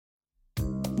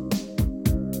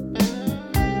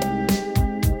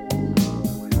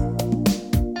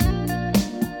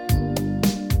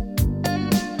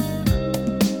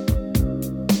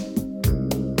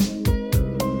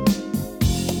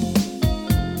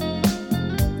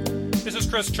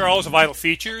Chris Charles of Idle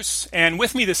Features, and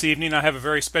with me this evening I have a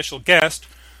very special guest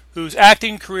whose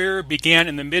acting career began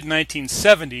in the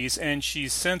mid-1970s, and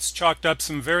she's since chalked up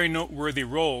some very noteworthy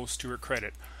roles to her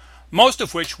credit, most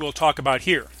of which we'll talk about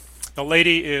here. The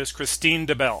lady is Christine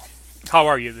DeBell. How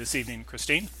are you this evening,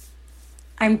 Christine?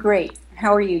 I'm great.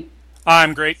 How are you?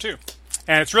 I'm great, too.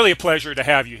 And it's really a pleasure to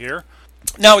have you here.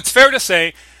 Now, it's fair to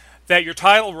say that your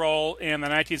title role in the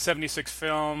 1976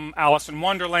 film Alice in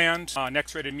Wonderland, an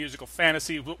X-rated musical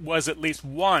fantasy, was at least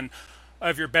one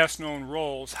of your best-known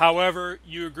roles. However,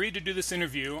 you agreed to do this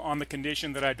interview on the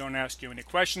condition that I don't ask you any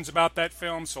questions about that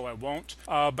film, so I won't.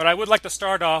 But I would like to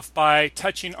start off by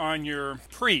touching on your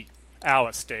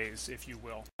pre-Alice days, if you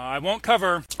will. I won't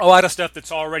cover a lot of stuff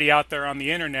that's already out there on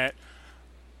the internet,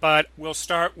 but we'll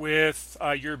start with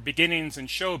your beginnings in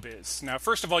showbiz. Now,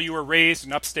 first of all, you were raised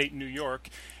in upstate New York,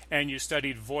 and you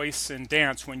studied voice and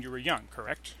dance when you were young,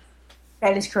 correct?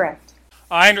 That is correct.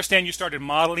 I understand you started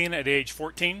modeling at age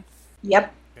 14?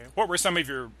 Yep. Okay. What were some of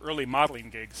your early modeling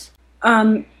gigs?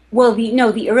 The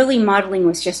early modeling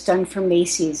was just done for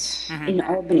Macy's in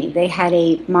Albany. They had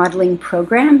a modeling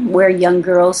program where young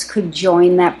girls could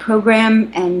join that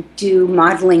program and do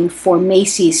modeling for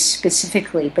Macy's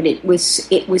specifically. But it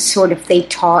was sort of, they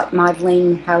taught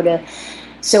modeling how to,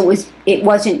 so it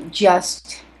wasn't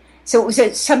just, so it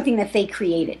was something that they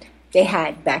created. They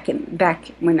had back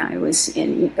when I was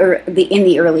in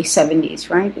the early 70s,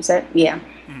 right? Is that, yeah.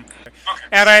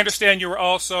 And I understand you were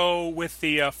also with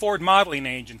the Ford Modeling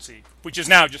Agency, which is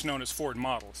now just known as Ford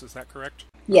Models. Is that correct?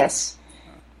 Yes.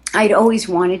 I'd always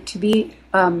wanted to be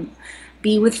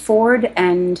with Ford,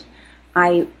 and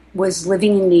I was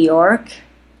living in New York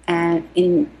and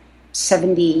in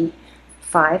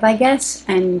 75, I guess,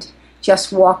 and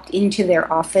just walked into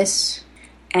their office.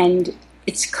 And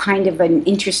it's kind of an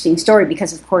interesting story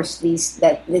because, of course,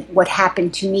 what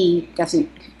happened to me doesn't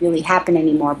really happen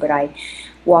anymore, but I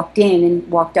walked in and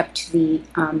walked up to the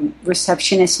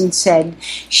receptionist and said,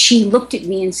 she looked at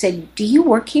me and said, "Do you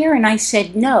work here?" And I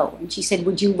said, "No." And she said,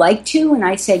 "Would you like to?" And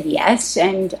I said, "Yes."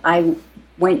 And I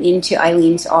went into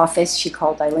Eileen's office. She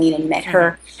called Eileen and met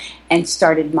her and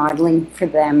started modeling for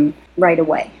them right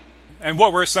away. And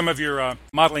what were some of your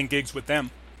modeling gigs with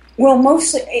them? Well,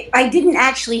 mostly, I didn't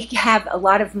actually have a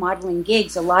lot of modeling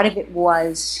gigs. A lot of it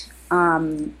was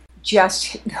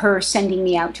just her sending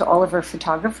me out to all of her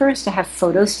photographers to have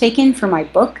photos taken for my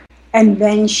book. And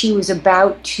then she was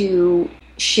about to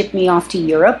ship me off to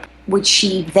Europe, which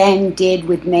she then did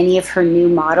with many of her new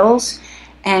models.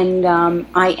 And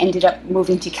I ended up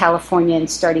moving to California and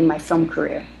starting my film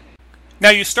career.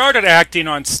 Now, you started acting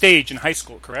on stage in high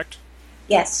school, correct?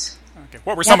 Yes. Okay.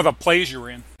 What were some of the plays you were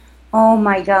in? Oh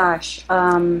my gosh.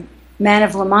 Man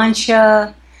of La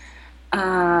Mancha.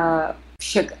 I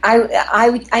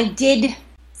did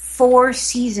 4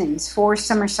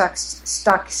 summer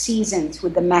stock seasons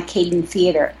with the Mac-Hayden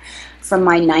Theater from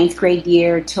my 9th grade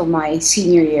year till my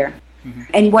senior year. Mm-hmm.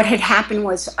 And what had happened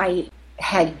was I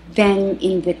had been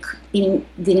in the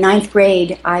 9th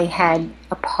grade, I had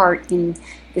a part in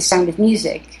The Sound of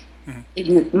Music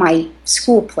in my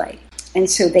school play. And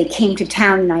so they came to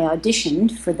town and I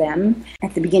auditioned for them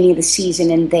at the beginning of the season,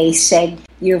 and they said,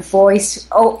 "Your voice,"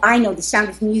 I know, The Sound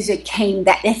of Music came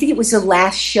I think it was the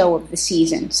last show of the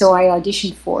season, so I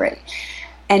auditioned for it.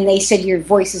 And they said, "Your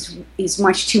voice is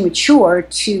much too mature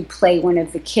to play one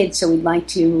of the kids, so we'd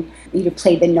like you to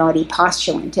play the naughty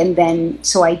postulant." And then,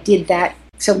 so I did that.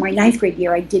 So my 9th grade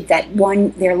year, I did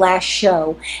their last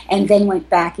show, and then went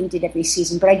back and did every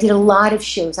season. But I did a lot of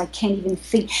shows. I can't even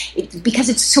think, because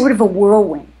it's sort of a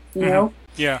whirlwind, you know?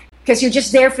 Yeah. Because you're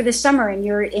just there for the summer, and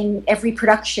you're in every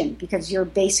production, because you're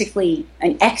basically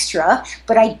an extra.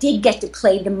 But I did get to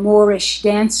play the Moorish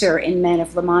dancer in Man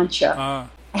of La Mancha.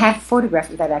 I have a photograph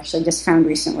of that, actually, just found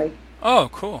recently. Oh,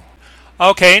 cool.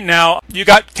 Okay, now, you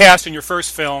got cast in your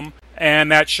first film,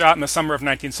 and that shot in the summer of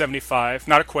 1975.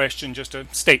 Not a question, just a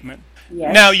statement.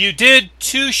 Yes. Now, you did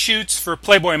 2 shoots for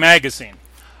Playboy magazine.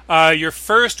 Your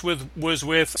first was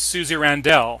with Susie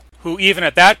Randell, who even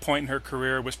at that point in her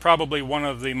career was probably one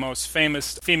of the most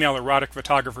famous female erotic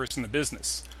photographers in the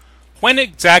business. When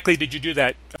exactly did you do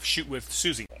that shoot with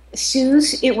Susie?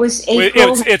 Suze, it was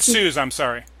April. It's Suze, I'm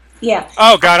sorry. Yeah.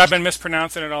 Oh, God, I've been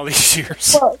mispronouncing it all these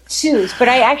years. Well, Suze, but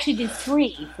I actually did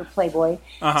 3 for Playboy.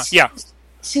 Yeah.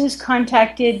 Suze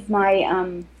contacted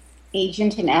my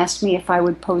agent and asked me if I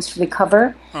would pose for the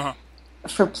cover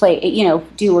for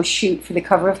do a shoot for the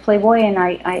cover of Playboy, and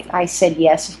I said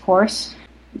yes, of course,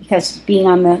 because being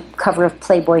on the cover of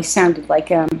Playboy sounded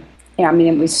like it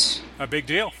was a big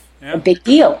deal. Yeah. a big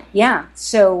deal. Yeah.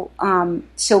 So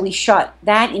so we shot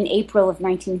that in April of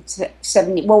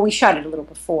 1970. Well, we shot it a little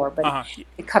before, but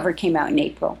the cover came out in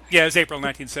April. Yeah, it was April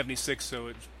 1976,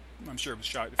 so I'm sure it was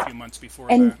shot a few months before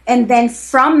And that. and then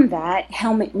from that,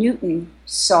 Helmut Newton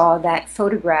saw that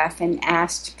photograph and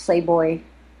asked Playboy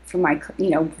for my,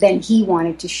 then he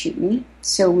wanted to shoot me.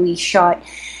 So we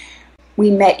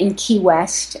met in Key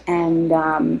West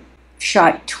and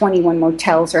shot 21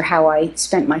 Motels, or How I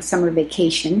Spent My Summer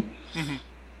Vacation. Mm-hmm.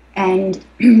 And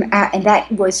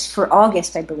that was for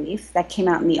August, I believe. That came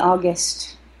out in the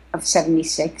August of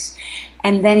 76.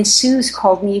 And then Suze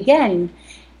called me again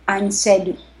and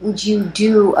said, would you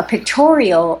do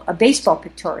a baseball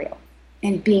pictorial?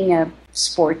 And being a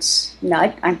sports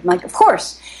nut, I'm like, of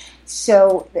course.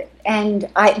 So, and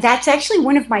that's actually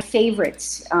one of my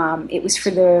favorites. It was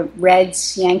for the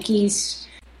Reds-Yankees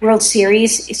World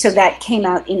Series, so that came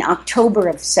out in October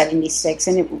of 76,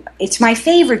 and it's my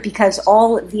favorite because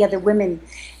all of the other women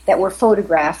that were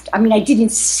photographed, I mean, I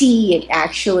didn't see it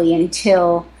actually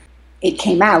until it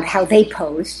came out, how they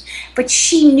posed, but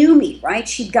she knew me, right?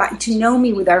 She'd gotten to know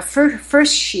me with our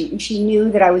first shoot, and she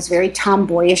knew that I was very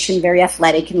tomboyish and very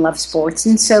athletic and loved sports,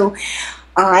 and so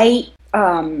my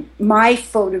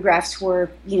photographs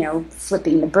were,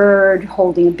 flipping the bird,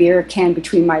 holding a beer can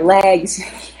between my legs.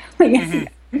 Mm-hmm.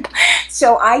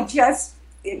 So I like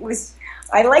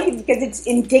it because it's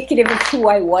indicative of who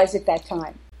I was at that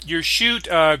time. Your shoot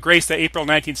graced the April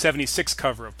 1976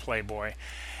 cover of Playboy.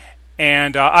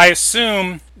 And I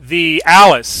assume the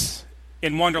Alice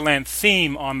in Wonderland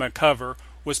theme on the cover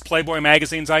was Playboy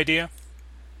magazine's idea?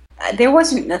 There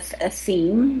wasn't a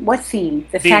theme. What theme?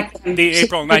 The fact that the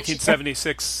April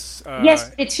 1976...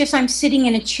 yes, it's just I'm sitting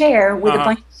in a chair with a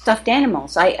bunch of stuffed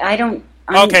animals. I don't...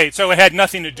 Okay, so it had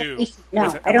nothing to do...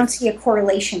 No, I don't see a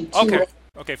correlation to it.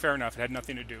 Okay, fair enough. It had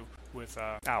nothing to do with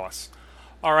Alice.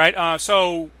 All right,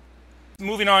 so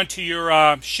moving on to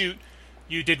your shoot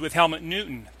you did with Helmut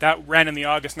Newton. That ran in the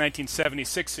August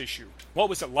 1976 issue. What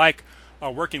was it like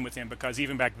working with him? Because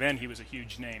even back then he was a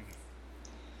huge name.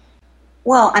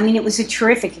 Well, I mean, it was a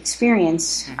terrific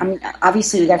experience. Mm-hmm. I mean,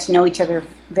 obviously we got to know each other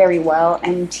very well,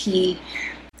 and he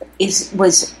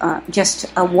was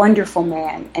just a wonderful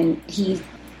man, and he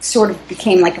sort of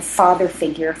became like a father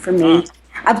figure for me.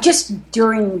 Just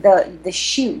during the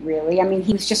shoot, really. I mean,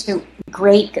 he was just a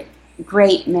great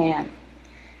man.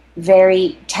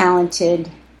 Very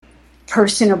talented,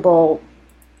 personable.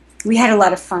 We had a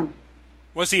lot of fun.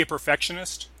 Was he a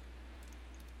perfectionist?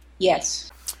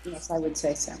 Yes, I would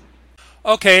say so.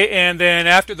 Okay, and then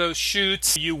after those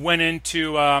shoots, you went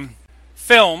into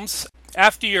films.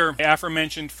 After your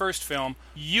aforementioned first film,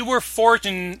 you were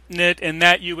fortunate in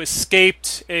that you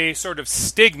escaped a sort of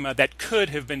stigma that could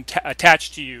have been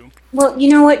attached to you. Well, you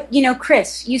know what?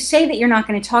 Chris, you say that you're not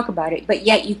going to talk about it, but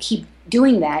yet you keep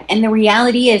doing that. And the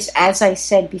reality is, as I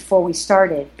said before we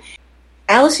started,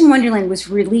 Alice in Wonderland was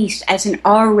released as an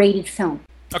R-rated film.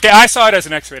 Okay, I saw it as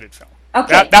an X-rated film.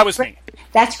 Okay. That was me.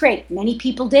 That's great. Many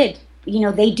people did.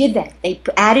 They did that. They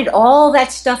added all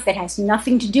that stuff that has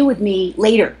nothing to do with me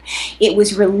later. It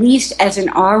was released as an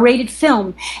R-rated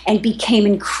film and became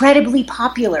incredibly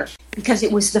popular because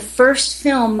it was the first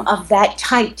film of that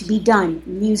type to be done.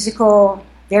 Musical,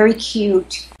 very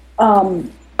cute.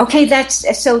 Okay,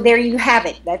 so there you have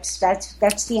it. That's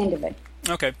the end of it.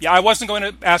 Okay. Yeah, I wasn't going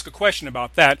to ask a question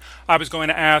about that. I was going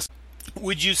to ask,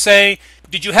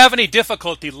 did you have any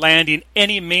difficulty landing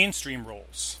any mainstream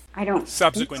roles? I don't.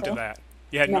 Subsequent to that,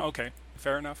 you had no. Okay,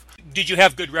 fair enough. Did you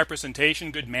have good representation,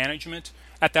 good management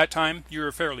at that time? You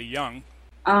were fairly young.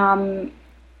 I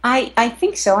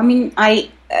think so. I mean,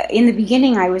 in the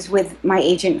beginning I was with my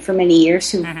agent for many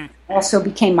years, who also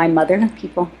became my mother.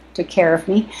 People took care of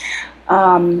me,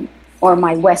 or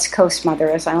my West Coast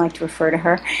mother, as I like to refer to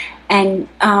her. And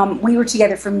we were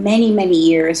together for many, many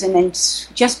years. And then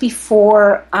just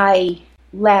before I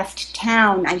left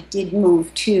town, I did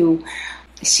move to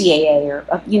CAA, or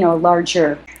a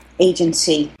larger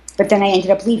agency, but then I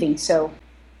ended up leaving. So,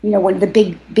 one of the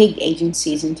big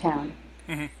agencies in town.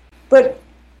 Mm-hmm. But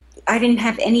I didn't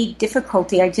have any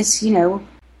difficulty. I just,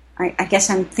 I guess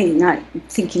I'm not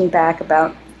thinking back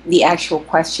about the actual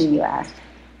question you asked.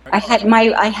 I had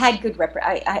good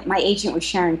my agent was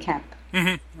Sharon Kemp,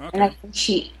 okay. And I think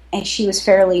she was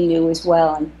fairly new as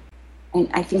well, and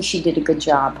I think she did a good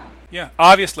job. Yeah,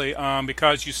 obviously,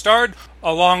 because you starred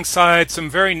alongside some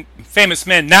very famous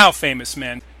men, now famous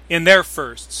men, in their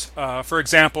firsts. For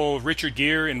example, Richard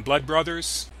Gere in Blood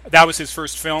Brothers. That was his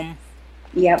first film.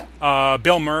 Yep.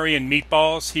 Bill Murray in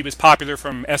Meatballs. He was popular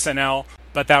from SNL,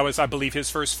 but that was, I believe, his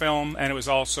first film, and it was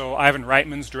also Ivan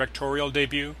Reitman's directorial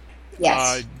debut.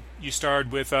 Yes. you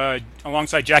starred with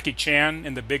alongside Jackie Chan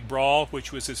in The Big Brawl,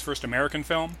 which was his first American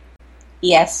film.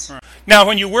 Yes. Now,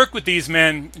 when you worked with these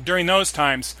men during those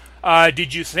times,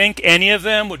 did you think any of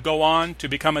them would go on to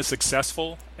become as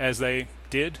successful as they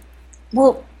did?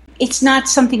 Well, it's not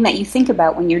something that you think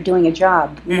about when you're doing a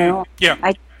job, you know? Yeah.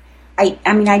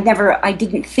 I mean, I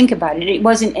didn't think about it.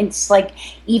 It's like,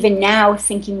 even now,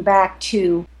 thinking back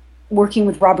to working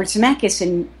with Robert Zemeckis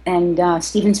and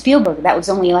Steven Spielberg, that was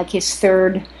only like his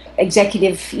third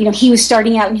executive, you know, he was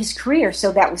starting out in his career,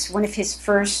 so that was one of his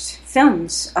first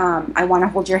films, I Want to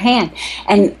Hold Your Hand.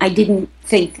 And I didn't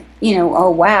think, you know, oh,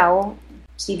 wow,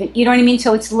 Steven, you know what I mean?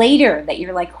 So it's later that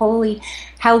you're like, holy,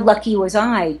 how lucky was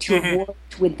I to have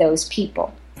worked with those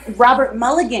people. Robert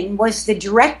Mulligan was the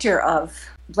director of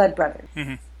Blood Brothers.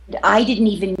 I didn't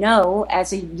even know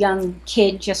as a young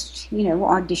kid, just, you know,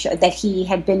 audition, that he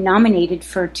had been nominated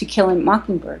for To Kill a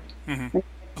Mockingbird.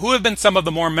 Who have been some of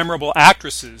the more memorable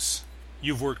actresses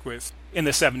you've worked with in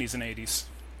the 70s and 80s?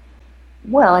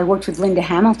 Well, I worked with Linda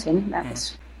Hamilton. That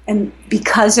was, and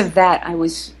because of that,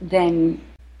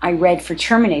 I read for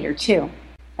Terminator too.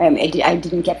 I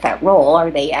didn't get that role.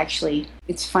 Or they actually?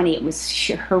 It's funny. It was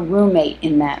her roommate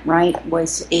in that. Right?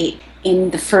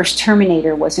 In the first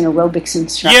Terminator was an aerobics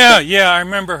instructor. Yeah, I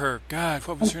remember her. God,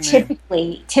 what was her name?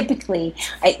 Typically,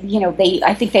 I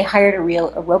think they hired a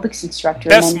real aerobics instructor.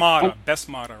 Bess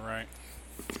Mata, right?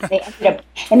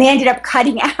 They ended up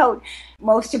cutting out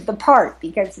most of the part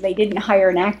because they didn't hire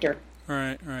an actor.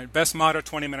 Right. Bess Mata,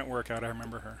 20-minute workout. I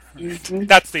remember her.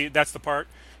 That's the part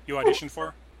you auditioned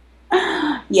for?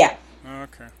 Yeah.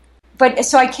 Okay. But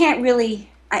so I can't really.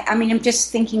 I mean, I'm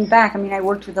just thinking back. I mean, I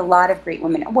worked with a lot of great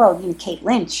women. Well, you know, Kate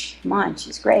Lynch. Come on,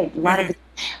 she's great. A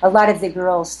lot of the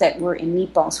girls that were in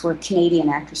Meatballs were Canadian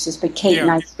actresses, but Kate and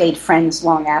I stayed friends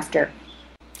long after.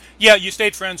 Yeah, you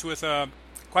stayed friends with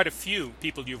quite a few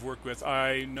people you've worked with.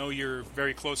 I know you're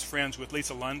very close friends with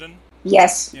Lisa London.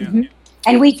 Yes. Yeah.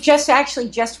 And we just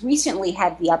recently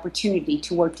had the opportunity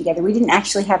to work together. We didn't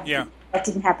actually have. Yeah. That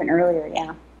didn't happen earlier.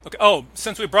 Yeah. Okay. Oh,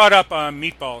 since we brought up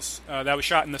Meatballs, that was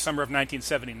shot in the summer of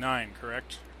 1979,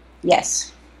 correct?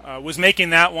 Yes. Was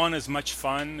making that one as much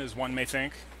fun as one may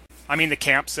think? I mean, the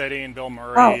camp setting, Bill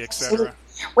Murray, etc.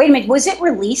 Wait a minute. Was it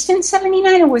released in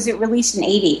 79 or was it released in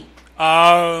 80? It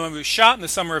was shot in the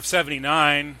summer of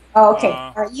 79. Oh, okay.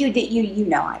 You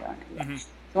know, I don't know. It's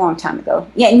a long time ago.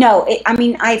 Yeah, no. I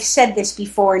mean, I've said this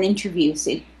before in interviews,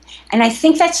 and I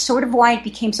think that's sort of why it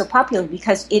became so popular,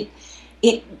 because it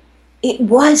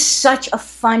was such a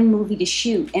fun movie to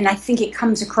shoot, and I think it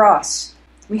comes across.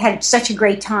 We had such a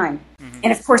great time.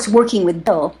 And, of course, working with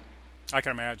Bill. I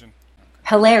can imagine.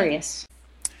 Hilarious.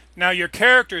 Now, your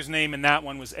character's name in that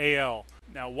one was A.L.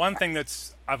 Now, one thing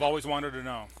I've always wanted to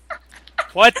know,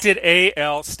 what did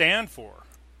A.L. stand for?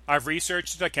 I've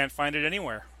researched it. I can't find it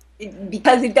anywhere.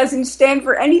 Because it doesn't stand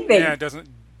for anything. Yeah, it doesn't.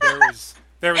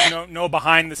 There was no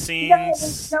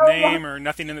behind-the-scenes name or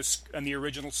nothing in the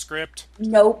original script?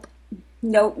 Nope.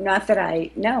 No, not that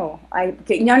I know.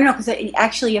 No, because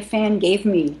actually a fan gave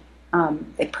me.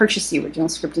 They purchased the original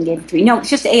script and gave it to me. No, it's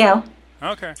just A.L.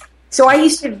 Okay. So I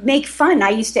used to make fun. I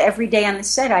used to, every day on the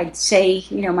set, I'd say,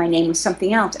 you know, my name was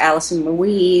something else. Allison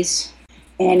Louise,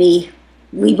 Annie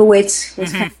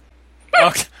Leibovitz.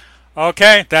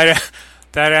 Okay, that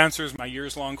answers my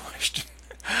years-long question.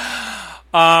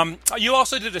 You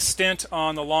also did a stint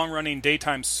on the long-running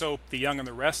daytime soap, The Young and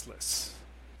the Restless.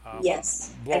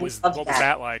 Yes. What was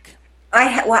that like? I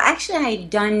had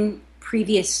done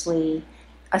previously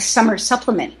a summer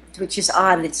supplement, which is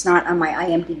odd. It's not on my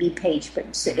IMDb page, but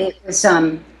it was.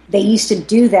 They used to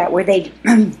do that where they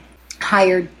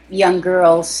hired young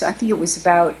girls. I think it was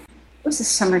a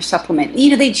summer supplement.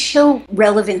 You know, they'd show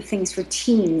relevant things for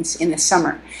teens in the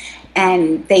summer,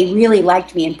 and they really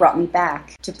liked me and brought me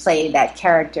back to play that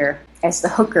character as the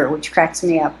hooker, which cracks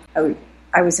me up.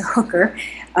 I was a hooker.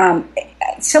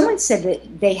 Someone said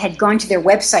that they had gone to their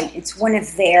website. It's one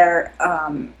of their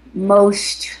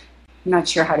most, I'm not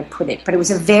sure how to put it, but it was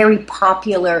a very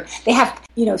popular, they have,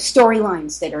 you know,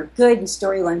 storylines that are good and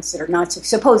storylines that are not so,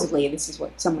 supposedly, this is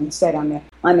what someone said on their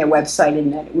website,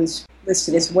 and that it was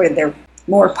listed as one of their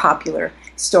more popular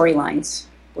storylines,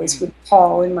 was with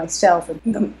Paul and myself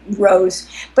and Rose.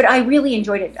 But I really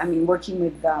enjoyed it. I mean, working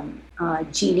with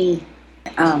Jeannie.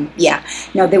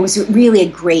 There was really a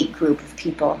great group of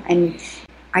people, and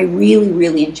I really,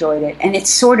 really enjoyed it. And it's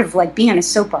sort of like being on a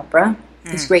soap opera.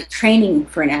 It's great training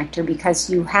for an actor because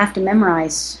you have to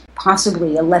memorize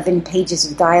possibly 11 pages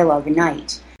of dialogue a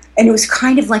night. And it was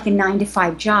kind of like a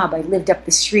 9-to-5 job. I lived up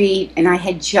the street, and I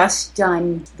had just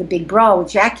done The Big Brawl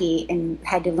with Jackie and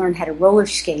had to learn how to roller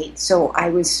skate. So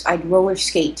I'd roller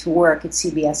skate to work at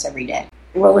CBS every day.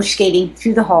 roller skating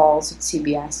through the halls at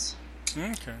CBS.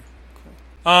 Okay.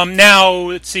 Now,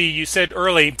 let's see, you said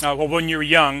early, when you were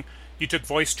young, you took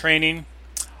voice training.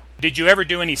 Did you ever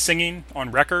do any singing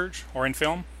on record or in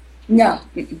film? No,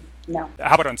 no.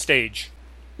 How about on stage?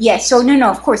 Yeah, so no,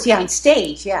 of course, yeah, on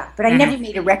stage, yeah. But I never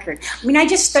made a record. I mean, I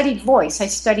just studied voice. I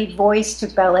studied voice,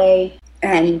 took ballet,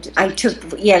 and I took,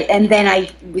 and then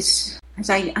I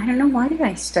don't know, why did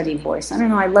I study voice? I don't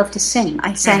know, I love to sing.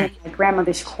 I sang in my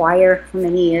grandmother's choir for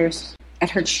many years at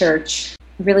her church.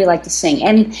 I really like to sing.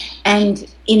 And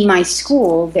in my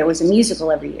school, there was a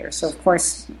musical every year. So, of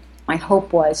course, my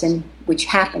hope was, and which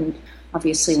happened,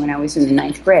 obviously, when I was in the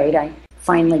 9th grade, I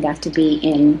finally got to be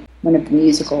in one of the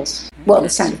musicals. Well, The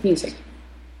Sound of Music.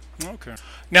 Okay.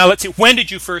 Now, let's see, when did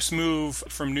you first move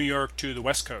from New York to the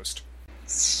West Coast?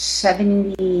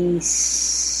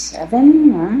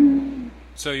 77?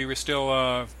 So you were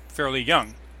still fairly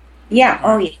young.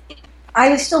 Yeah, yeah. I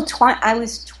was still 20. I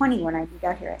was 20 when I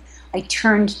got here. I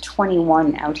turned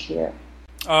 21 out here.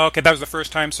 Okay, that was the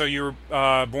first time. So you were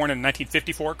born in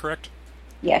 1954, correct?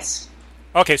 Yes.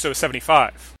 Okay, so it was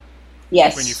 75.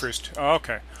 Yes. When you first... Oh,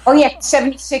 okay. Oh, yeah,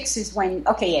 76 is when...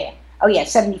 Okay, yeah. Oh, yeah,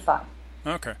 75.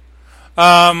 Okay.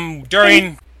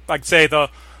 During, like, say, the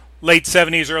late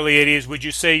 70s, early 80s, would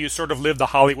you say you sort of lived the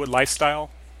Hollywood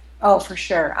lifestyle? Oh, for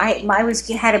sure. I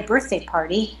had a birthday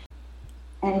party,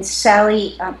 and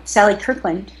Sally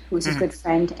Kirkland, who's a good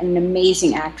friend and an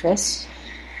amazing actress,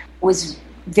 was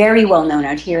very well known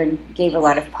out here and gave a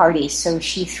lot of parties. So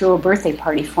she threw a birthday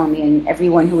party for me, and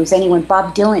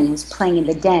Bob Dylan was playing in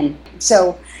the Den.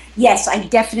 So, yes, I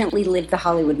definitely lived the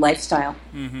Hollywood lifestyle.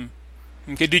 Mm-hmm.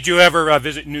 Okay. Did you ever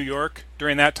visit New York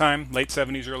during that time, late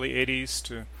 70s, early 80s,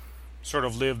 to sort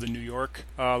of live the New York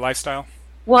lifestyle?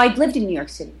 Well, I'd lived in New York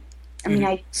City. I mean,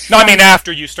 I mean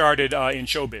after you started in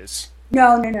showbiz.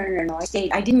 No.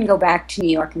 I didn't go back to New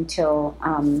York until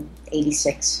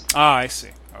 86. Ah, I see.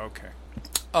 Okay.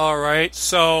 All right.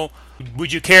 So,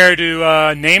 would you care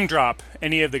to name drop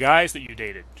any of the guys that you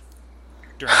dated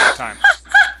during that time?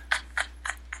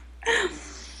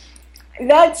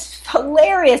 That's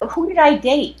hilarious. Who did I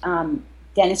date?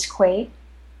 Dennis Quaid,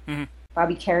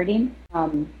 Bobby Carradine,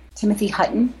 Timothy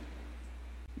Hutton.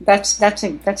 That's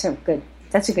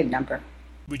a good number.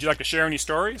 Would you like to share any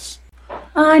stories?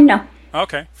 No.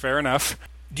 Okay, fair enough.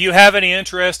 Do you have any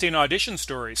interesting audition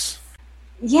stories?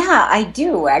 Yeah, I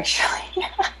do actually.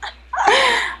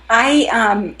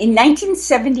 In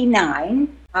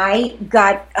 1979, I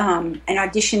got an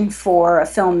audition for a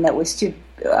film that was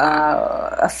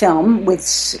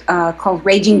called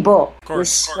Raging Bull with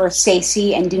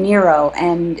Scorsese and De Niro,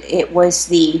 and it was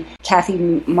the Kathy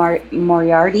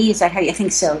Moriarty. Is that how I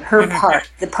think so? Her part,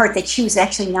 the part that she was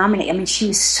actually nominated. I mean, she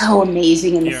was so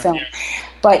amazing in the film. Yeah.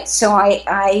 But so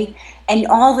I and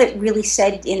all that really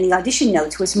said in the audition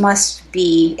notes was must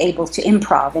be able to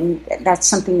improv, and that's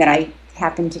something that I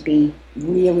happen to be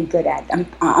really good at. I'm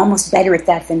almost better at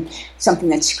that than something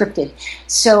that's scripted.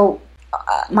 So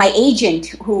my agent,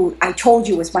 who I told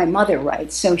you was my mother,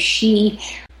 right? So she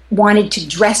wanted to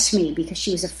dress me because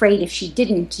she was afraid if she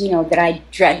didn't, that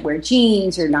I'd wear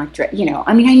jeans or not dress,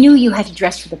 I mean, I knew you had to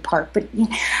dress for the part, but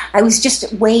I was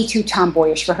just way too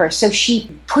tomboyish for her. So she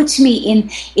puts me in,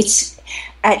 it's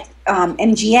at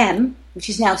MGM, which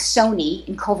is now Sony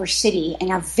in Culver City,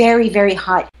 and a very, very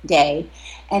hot day.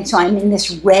 And so I'm in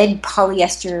this red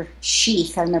polyester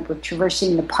sheath. I remember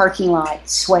traversing the parking lot,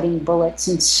 sweating bullets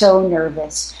and so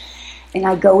nervous. And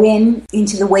I go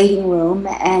into the waiting room,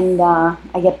 and I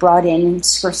get brought in, and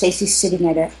Scorsese's sitting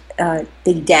at a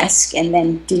big desk, and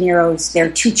then De Niro's, there are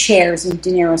two chairs, and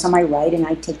De Niro's on my right, and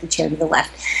I take the chair to the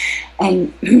left.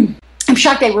 And I'm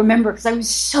shocked I remember, because I was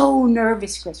so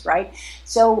nervous, Chris, right?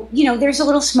 So, there's a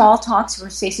little small talk.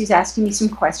 Scorsese's asking me some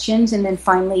questions, and then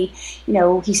finally,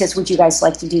 he says, would you guys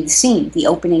like to do the scene, the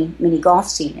opening mini golf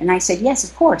scene? And I said, yes,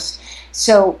 of course.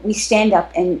 So we stand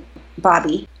up, and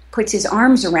Bobby puts his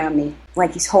arms around me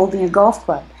like he's holding a golf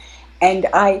club. And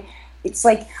it's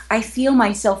like I feel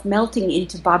myself melting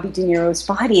into Bobby De Niro's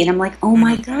body, and I'm like, oh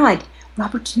my God,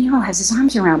 Robert De Niro has his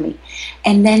arms around me.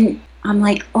 And then I'm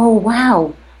like, oh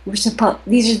wow,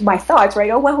 these are my thoughts,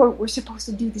 right? Oh wow, we're supposed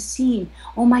to do the scene.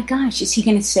 Oh my gosh, is he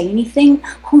going to say anything?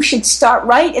 Who should start,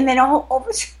 right? And then all of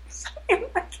a sudden,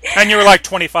 and you were like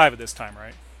 25 at this time,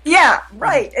 right? Yeah,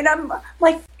 right. And I'm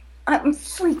like, I'm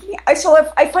freaking out.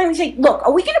 So I finally say, look,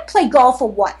 are we going to play golf or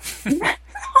what?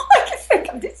 All I can think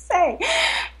of to say.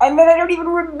 And then I don't even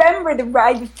remember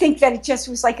I think that it just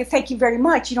was like a thank you very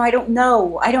much. I don't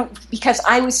know. Because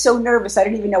I was so nervous, I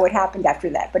don't even know what happened after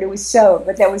that. But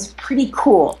that was pretty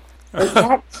cool.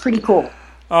 That's pretty cool.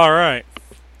 All right.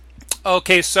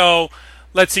 Okay, so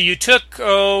let's see. You took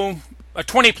a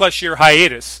 20-plus year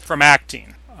hiatus from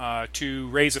acting to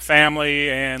raise a family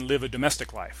and live a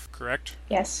domestic life, correct?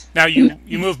 Yes. Now, you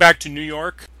moved back to New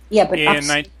York Yeah, but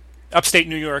in upstate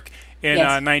New York in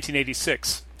Yes.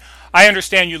 1986. I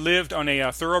understand you lived on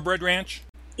a thoroughbred ranch?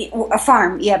 A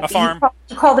farm, yeah. A farm?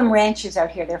 You call them ranches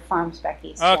out here. They're farms back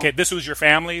east. Okay, Yeah. this was your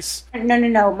family's?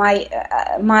 No.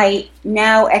 My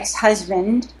now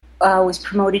ex-husband was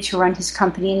promoted to run his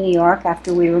company in New York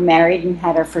after we were married and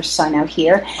had our first son out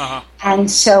here. Uh-huh.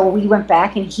 And so we went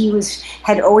back, and he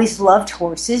had always loved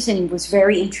horses and was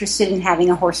very interested in having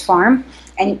a horse farm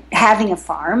and having a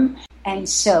farm. And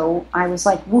so I was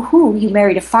like, woohoo, you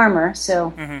married a farmer.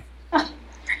 So,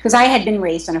 because I had been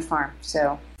raised on a farm.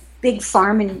 So, big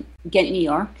farm in Ghent, New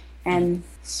York, and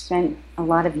spent a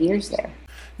lot of years there.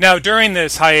 Now, during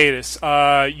this hiatus,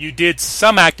 you did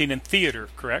some acting in theater,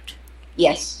 correct?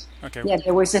 Yes. Okay. Yeah,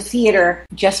 there was a theater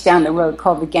just down the road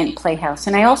called the Ghent Playhouse.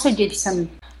 And I also did some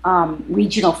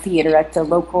regional theater at the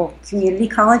local community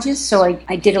colleges, so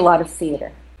I did a lot of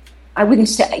theater. I wouldn't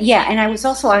say, yeah, and I was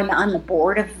also on the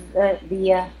board of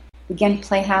the Ghent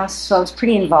Playhouse, so I was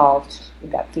pretty involved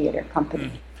with that theater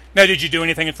company. Now, did you do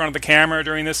anything in front of the camera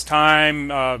during this time?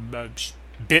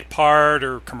 Bit part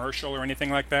or commercial or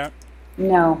anything like that?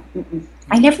 No. Mm-mm.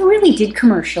 I never really did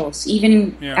commercials,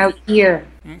 even out here.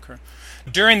 Okay.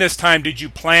 During this time, did you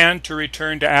plan to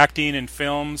return to acting in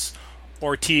films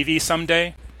or TV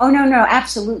someday? Oh, no,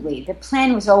 absolutely. The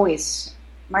plan was always,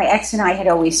 my ex and I had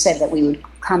always said that we would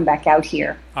come back out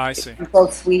here. I see.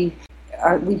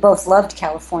 We both loved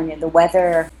California, the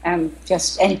weather, and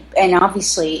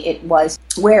obviously it was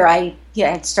where I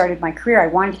had started my career. I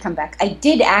wanted to come back. I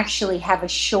did actually have a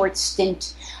short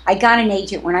stint. I got an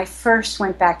agent when I first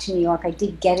went back to New York. I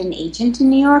did get an agent in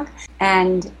New York,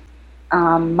 and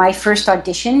my first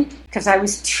audition, because I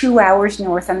was 2 hours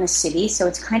north on the city, so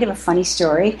it's kind of a funny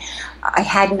story. I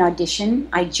had an audition.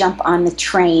 I jump on the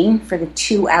train for the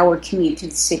 2-hour commute to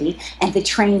the city, and the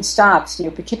train stops near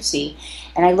Poughkeepsie,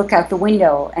 and I look out the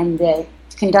window, and the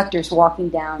conductor's walking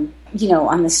down,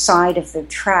 on the side of the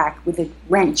track with a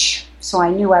wrench, so I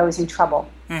knew I was in trouble.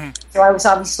 Mm-hmm. So I was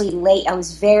obviously late. I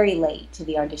was very late to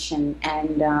the audition,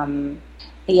 and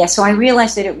so I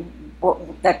realized that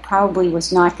that probably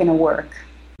was not going to work,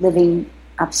 living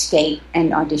upstate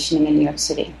and auditioning in New York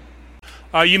City.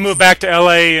 You moved back to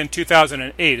L.A. in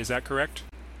 2008, is that correct?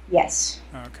 Yes.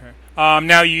 Okay.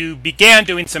 Now, you began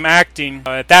doing some acting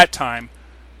at that time,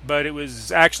 but it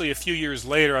was actually a few years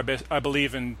later, I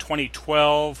believe in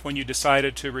 2012, when you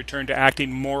decided to return to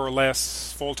acting more or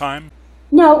less full-time?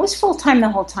 No, it was full-time the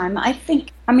whole time.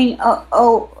 '08,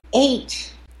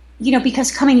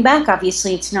 because coming back,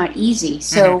 obviously, it's not easy.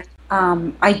 So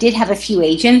I did have a few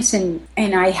agents, and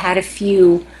I had a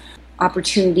few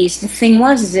opportunities. The thing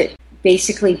is that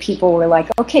basically people were like,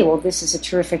 okay, well, this is a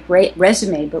terrific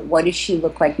resume, but what does she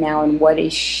look like now, and what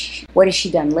has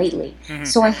she done lately? Mm-hmm.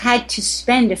 So I had to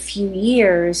spend a few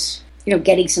years,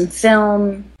 getting some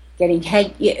film, getting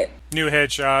new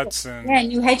headshots and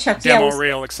new headshots, demo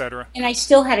reel, etc. And I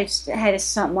still had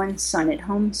one son at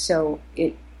home, so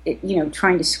it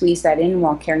trying to squeeze that in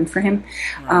while caring for him.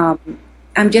 Right.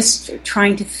 I'm just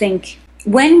trying to think,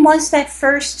 when was that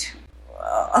first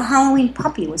a Halloween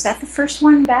Puppy? Was that the first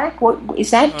one back? What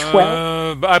is that,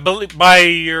 12? I believe by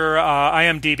your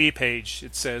IMDb page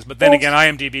it says, but then again,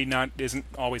 IMDb isn't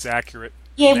always accurate.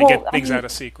 Yeah, they get things out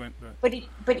of sequence. No.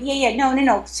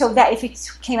 So that if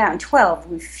it came out in 12,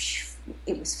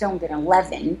 it was filmed in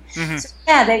 11. Mm-hmm. So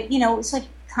it was like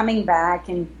coming back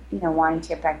and wanting to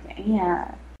get back.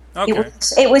 Yeah. Okay.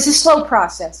 It was a slow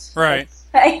process. Right.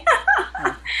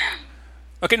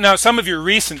 Okay, now some of your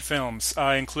recent films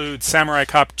include Samurai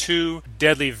Cop 2,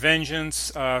 Deadly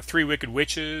Vengeance, Three Wicked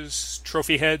Witches,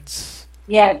 Trophy Heads.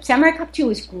 Yeah, Samurai Cop 2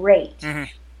 was great.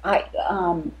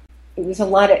 Mm-hmm. It was a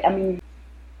lot of,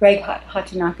 Greg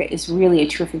Hatanaka is really a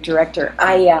terrific director.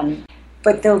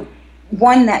 But the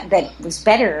one that was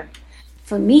better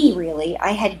for me, really,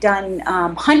 I had done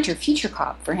Hunter, Future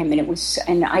Cop for him,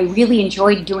 and I really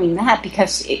enjoyed doing that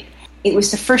because it was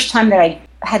the first time that I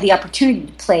had the opportunity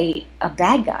to play a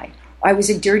bad guy. I was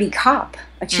a dirty cop,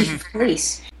 a chief of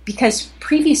police. Because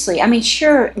previously,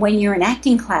 sure, when you're in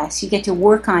acting class, you get to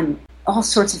work on all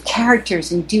sorts of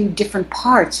characters and do different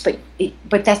parts, but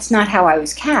that's not how I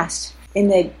was cast. In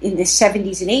the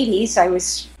 70s and 80s, I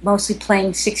was mostly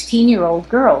playing 16-year-old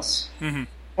girls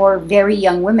or very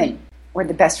young women or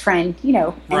the best friend,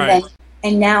 Right.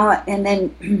 And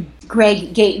then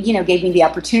Greg gave me the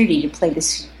opportunity to play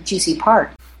this juicy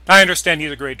part. I understand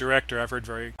he's a great director. I've heard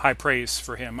very high praise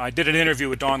for him. I did an interview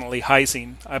with Donna Lee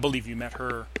Heising. I believe you met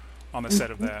her on the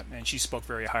set of that, and she spoke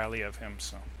very highly of him.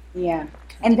 So Yeah.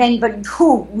 And then, but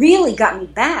who really got me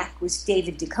back was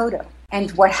David Dakota.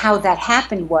 And how that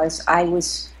happened was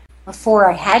before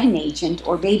I had an agent,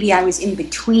 or maybe I was in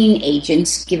between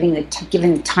agents, given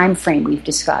the time frame we've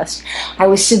discussed, I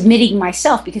was submitting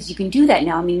myself, because you can do that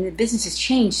now. I mean, the business has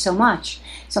changed so much.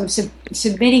 So I'm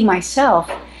submitting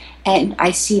myself, and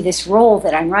I see this role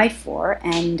that I'm right for,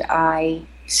 and I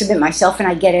submit myself, and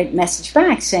I get a message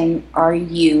back saying, "Are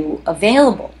you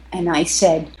available?" And I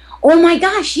said, "Oh my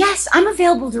gosh, yes, I'm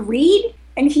available to read."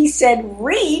 And he said,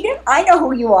 "Read? I know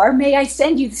who you are. May I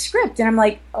send you the script?" And I'm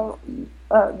like, "Oh,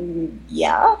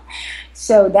 yeah."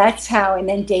 So that's how, and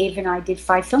then Dave and I did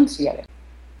 5 films together.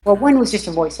 Well, one was just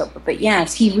a voiceover, but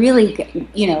yes, he really,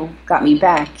 got me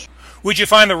back. Would you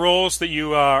find the roles that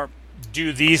you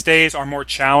do these days are more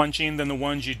challenging than the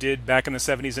ones you did back in the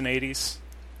 70s and 80s?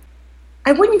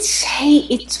 I wouldn't say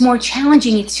it's more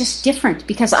challenging. It's just different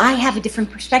because I have a different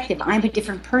perspective. I'm a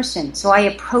different person, so I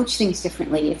approach things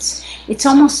differently. It's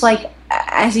almost like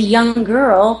as a young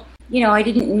girl, I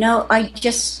didn't know. I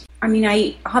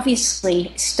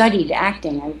obviously studied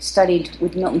acting. I studied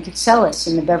with Milton Katselas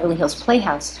in the Beverly Hills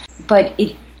Playhouse, but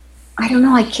I don't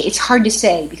know. It's hard to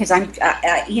say because I've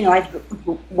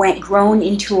grown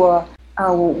into a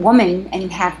woman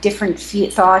and have different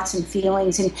thoughts and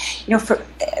feelings, and for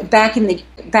back in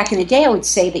the day, I would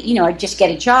say that I'd just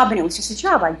get a job and it was just a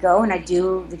job. I'd go and I'd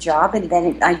do the job and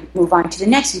then I'd move on to the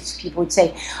next. And people would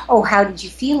say, "Oh, how did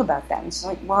you feel about that?" And it's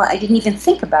like, well, I didn't even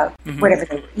think about whatever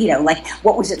like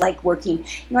what was it like working.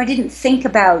 I didn't think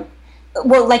about.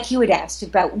 Well, like you had asked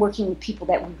about working with people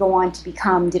that would go on to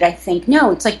become. Did I think? No,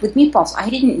 it's like with Meatballs. I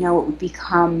didn't know it would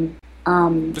become.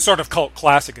 The sort of cult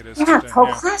classic it is. Yeah,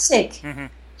 cult classic. Mm-hmm.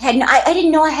 I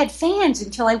didn't know I had fans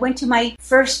until I went to my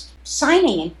first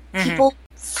signing, and people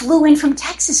flew in from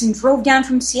Texas and drove down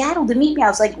from Seattle to meet me. I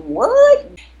was like, what?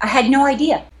 I had no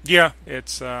idea. Yeah,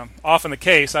 it's often the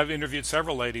case. I've interviewed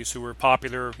several ladies who were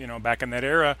popular, back in that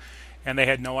era, and they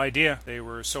had no idea they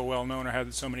were so well known or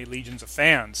had so many legions of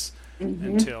fans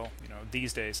until,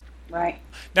 these days. Right.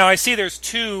 Now, I see there's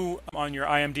 2 on your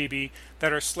IMDb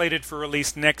that are slated for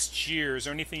release next year. Is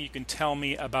there anything you can tell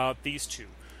me about these 2?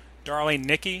 Darling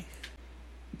Nikki?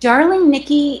 Darling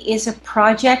Nikki is a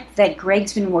project that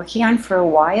Greg's been working on for a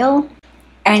while,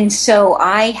 and so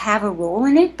I have a role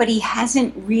in it, but he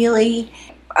hasn't really.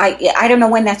 I don't know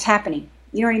when that's happening.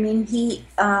 You know what I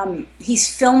mean?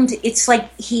 He's filmed. It's like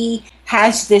he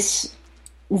has this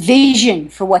vision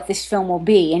for what this film will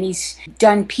be, and he's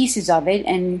done pieces of it,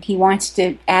 and he wants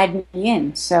to add me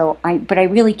in. But I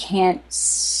really can't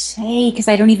say because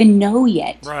I don't even know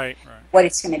yet. Right. What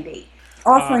it's going to be.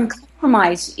 Offering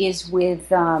Compromise is with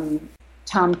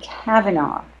Tom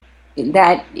Cavanaugh.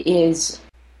 That is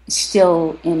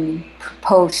still in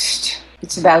post.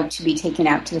 It's about to be taken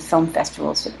out to the film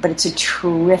festivals, but it's a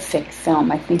terrific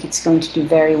film. I think it's going to do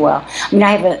very well. I mean,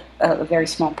 I have a very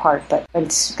small part, but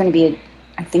it's going to be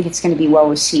I think it's going to be well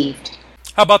received.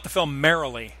 How about the film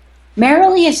Merrily?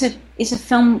 Merrily is a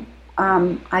film.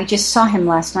 I just saw him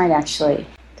last night actually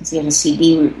because he had a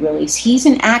CD release. He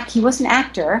was an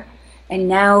actor, and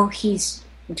now he's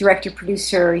director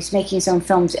producer. He's making his own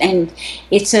films, and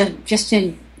it's just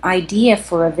an idea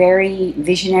for a very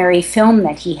visionary film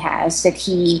that he has that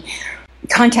he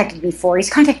contacted me for.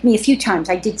 He's contacted me a few times.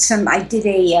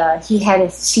 he had a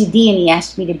CD and he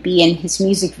asked me to be in his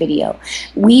music video.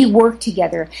 We worked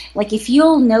together. Like if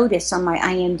you'll notice on my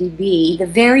IMDb, the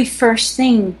very first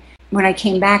thing when I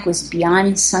came back was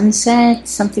Beyond Sunset,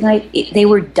 something like it. They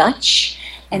were Dutch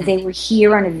and they were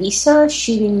here on a visa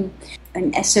shooting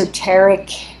an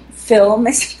esoteric film.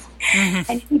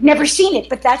 And he'd never seen it,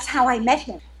 but that's how I met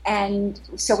him. And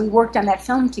so we worked on that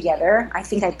film together. I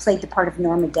think I played the part of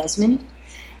Norma Desmond.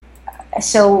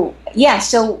 So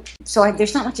there's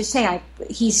not much to say.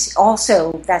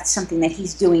 That's something that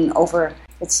he's doing over.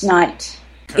 It's not.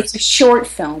 Okay. It's a short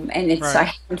film, and I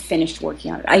haven't finished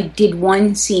working on it. I did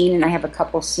one scene, and I have a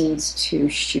couple scenes to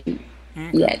shoot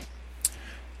yet.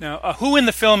 Now, who in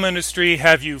the film industry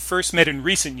have you first met in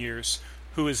recent years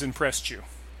who has impressed you,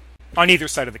 on either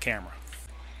side of the camera?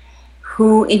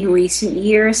 Who in recent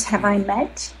years have I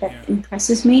met that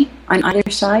impresses me on either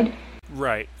side?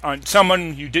 Right. On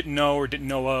someone you didn't know or didn't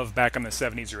know of back in the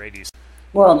 70s or 80s.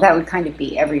 Well, that would kind of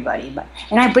be everybody. But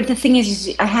the thing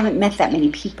is I haven't met that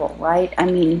many people, right? I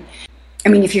mean,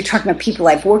 if you're talking about people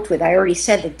I've worked with, I already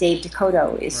said that Dave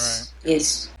Dakota is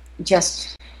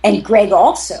just, and Greg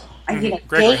also.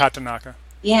 Gregory Hatanaka.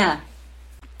 Yeah.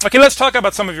 Okay, let's talk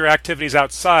about some of your activities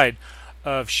outside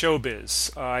of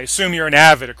showbiz. I assume you're an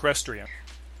avid equestrian.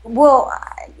 Well,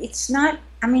 it's not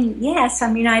I mean, yes.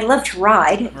 I mean, I love to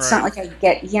ride. It's not like I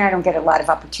don't get a lot of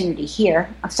opportunity here.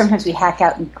 Sometimes we hack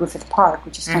out in Griffith Park,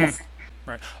 which is kind of fun.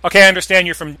 Right. Okay, I understand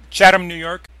you're from Chatham, New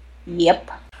York?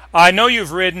 Yep. I know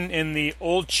you've ridden in the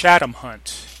Old Chatham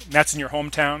Hunt. That's in your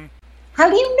hometown? How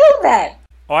do you know that?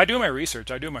 Oh, I do my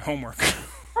research. I do my homework.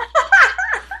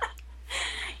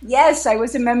 Yes, I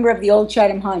was a member of the Old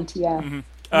Chatham Hunt, yeah.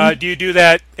 Mm-hmm. Do you do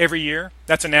that every year?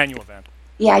 That's an annual event.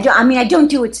 Yeah, I don't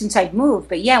do it since I've moved,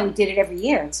 but yeah, we did it every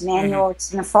year. It's an annual,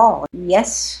 it's in the fall.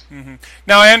 Yes. Mm-hmm.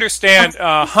 Now, I understand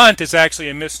hunt is actually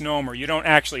a misnomer. You don't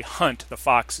actually hunt the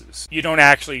foxes. You don't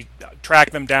actually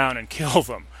track them down and kill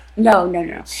them. No.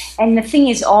 And the thing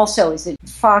is also is that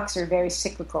fox are very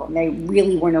cyclical, and they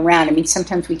really weren't around. I mean,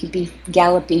 sometimes we could be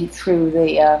galloping through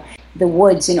the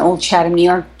woods in Old Chatham, New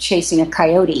York, chasing a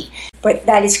coyote. But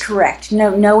that is correct.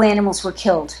 No animals were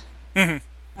killed. Mm-hmm.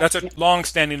 That's a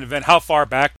long-standing event. How far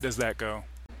back does that go?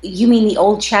 You mean the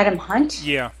Old Chatham Hunt?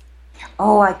 Yeah.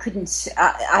 Oh, I couldn't.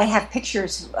 I have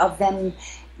pictures of them,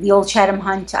 the Old Chatham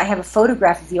Hunt. I have a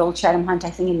photograph of the Old Chatham Hunt, I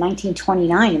think, in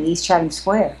 1929 in East Chatham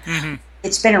Square. Mm-hmm.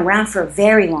 It's been around for a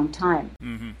very long time.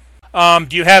 Mm-hmm.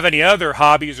 Do you have any other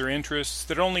hobbies or interests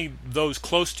that only those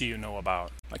close to you know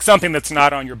about? Like something that's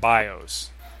not on your bios?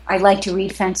 I like to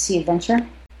read fantasy adventure.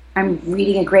 I'm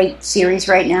reading a great series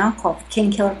right now called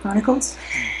Kingkiller Chronicles.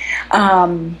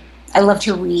 I love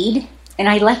to read, and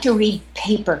I like to read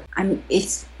paper. I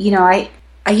used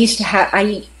to have,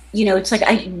 it's like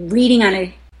I'm reading on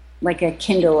a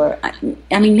Kindle, or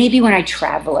I mean, maybe when I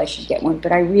travel I should get one,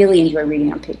 but I really enjoy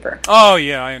reading on paper. Oh,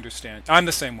 yeah, I understand. I'm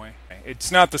the same way.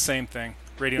 It's not the same thing,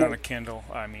 reading on a Kindle.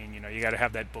 I mean, you got to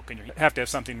have that book, and you have to have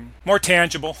something more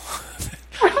tangible.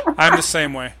 I'm the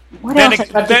same way. What else?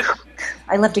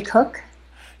 I love to cook.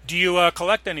 Do you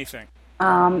collect anything?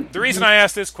 The reason I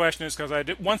asked this question is because I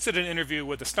once did an interview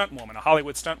with a stunt woman, a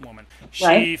Hollywood stunt woman.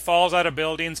 She falls out of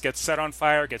buildings, gets set on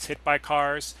fire, gets hit by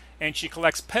cars, and she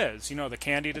collects Pez, the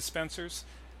candy dispensers.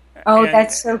 Oh,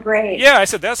 that's so great. Yeah, I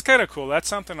said, that's kind of cool. That's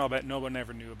something I'll bet no one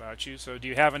ever knew about you. So do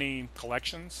you have any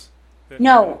collections?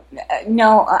 No,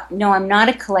 I'm not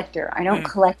a collector. I don't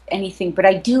collect anything, but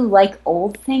I do like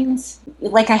old things.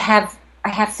 Like I have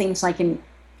things like an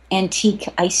antique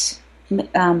ice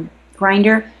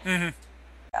grinder. Mm-hmm.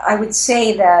 I would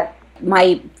say that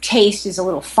my taste is a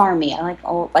little farmy.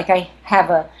 I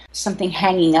have something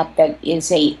hanging up that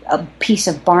is a piece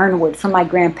of barnwood from my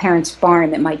grandparents'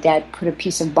 barn that my dad put a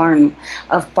piece of barbed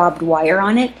wire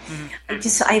on it.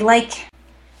 Mm-hmm. I like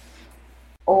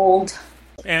old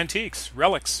antiques,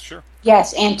 relics, sure.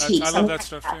 Yes, antiques. I love that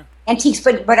stuff too. Antiques,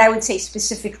 but I would say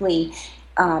specifically,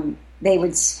 they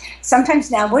would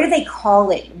sometimes now. What do they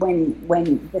call it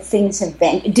when the things have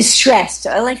been distressed?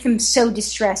 I like them so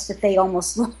distressed that they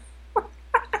almost look.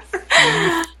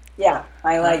 Yeah,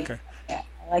 I like. Okay. Yeah,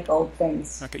 I like old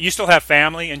things. Okay, you still have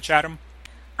family in Chatham?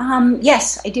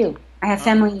 Yes, I do. I have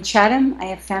family in Chatham. I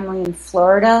have family in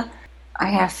Florida. I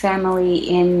have family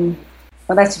in.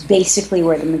 Well, that's basically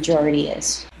where the majority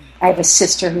is. I have a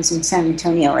sister who's in San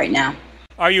Antonio right now.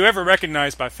 Are you ever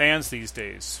recognized by fans these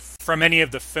days from any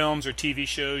of the films or TV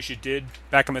shows you did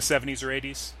back in the 70s or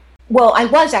 80s? Well, I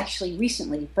was actually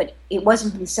recently, but it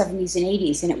wasn't from the 70s and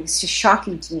 80s, and it was just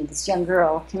shocking to me. This young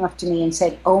girl came up to me and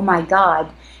said, "Oh my God,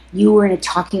 you were in a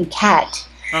talking cat."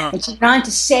 Uh-huh. And she went on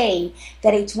to say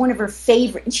that it's one of her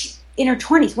favorite, and she's in her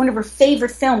 20s, one of her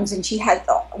favorite films, and she had,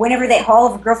 whenever all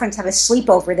of her girlfriends have a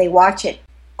sleepover, they watch it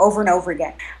over and over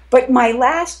again. But my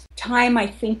last time, I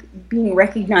think, being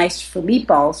recognized for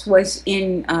Meatballs was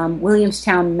in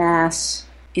Williamstown, Mass,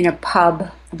 in a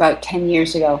pub about 10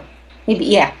 years ago.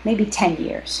 Maybe 10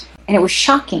 years. And it was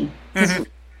shocking. Mm-hmm.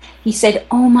 He said,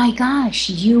 "Oh my gosh,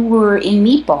 you were in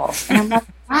Meatballs." And I'm like,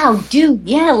 "Wow, dude,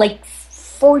 yeah, like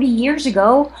 40 years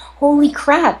ago. Holy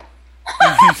crap."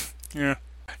 Yeah.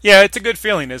 Yeah, it's a good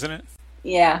feeling, isn't it?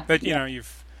 Yeah. But,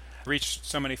 you've reached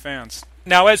so many fans.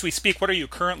 Now, as we speak, what are you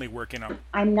currently working on?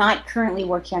 I'm not currently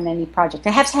working on any project.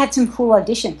 I have had some cool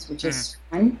auditions, which is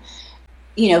fun.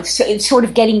 So it's sort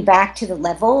of getting back to the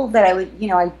level that I would,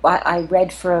 I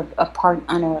read for a part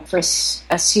for a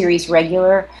series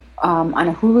regular, on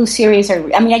a Hulu series. I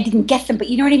didn't get them, but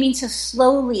you know what I mean? So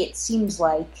slowly it seems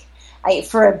like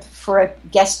for a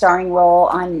guest starring role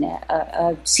on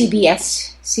a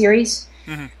CBS series.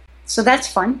 Mm-hmm. So that's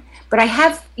fun. But I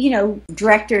have,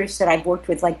 directors that I've worked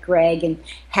with like Greg and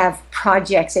have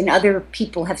projects, and other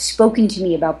people have spoken to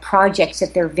me about projects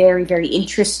that they're very, very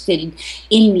interested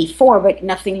in me for, but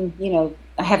nothing,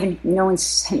 no one's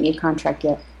sent me a contract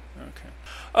yet.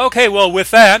 Okay, well,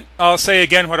 with that, I'll say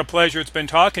again what a pleasure it's been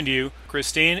talking to you,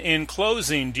 Christine. In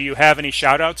closing, do you have any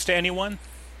shout-outs to anyone?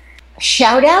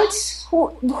 Shout-outs?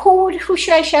 Who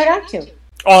should I shout out to?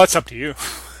 Oh, that's up to you.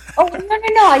 Oh,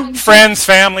 no. Friends,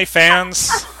 family, fans.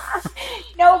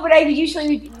 No, but I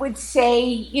usually would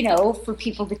say, for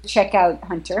people to check out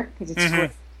Hunter, because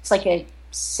it's like a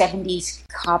 70s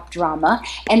cop drama.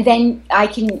 And then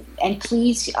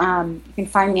please, you can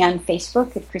find me on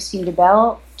Facebook at Christine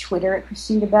DeBell, Twitter at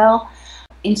Christine DeBell,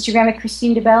 Instagram at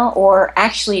Christine DeBell, or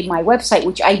actually my website,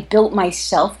 which I built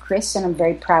myself, Chris, and I'm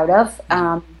very proud of,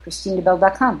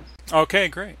 ChristineDeBell.com. Okay,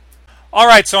 great. All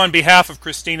right, so on behalf of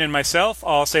Christine and myself,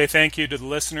 I'll say thank you to the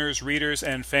listeners, readers,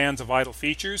 and fans of Vital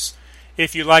Features.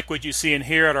 If you like what you see and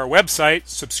hear at our website,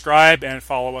 subscribe and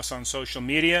follow us on social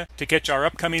media to catch our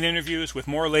upcoming interviews with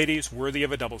more ladies worthy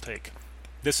of a double take.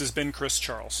 This has been Chris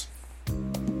Charles.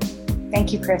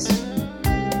 Thank you, Chris.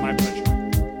 My pleasure.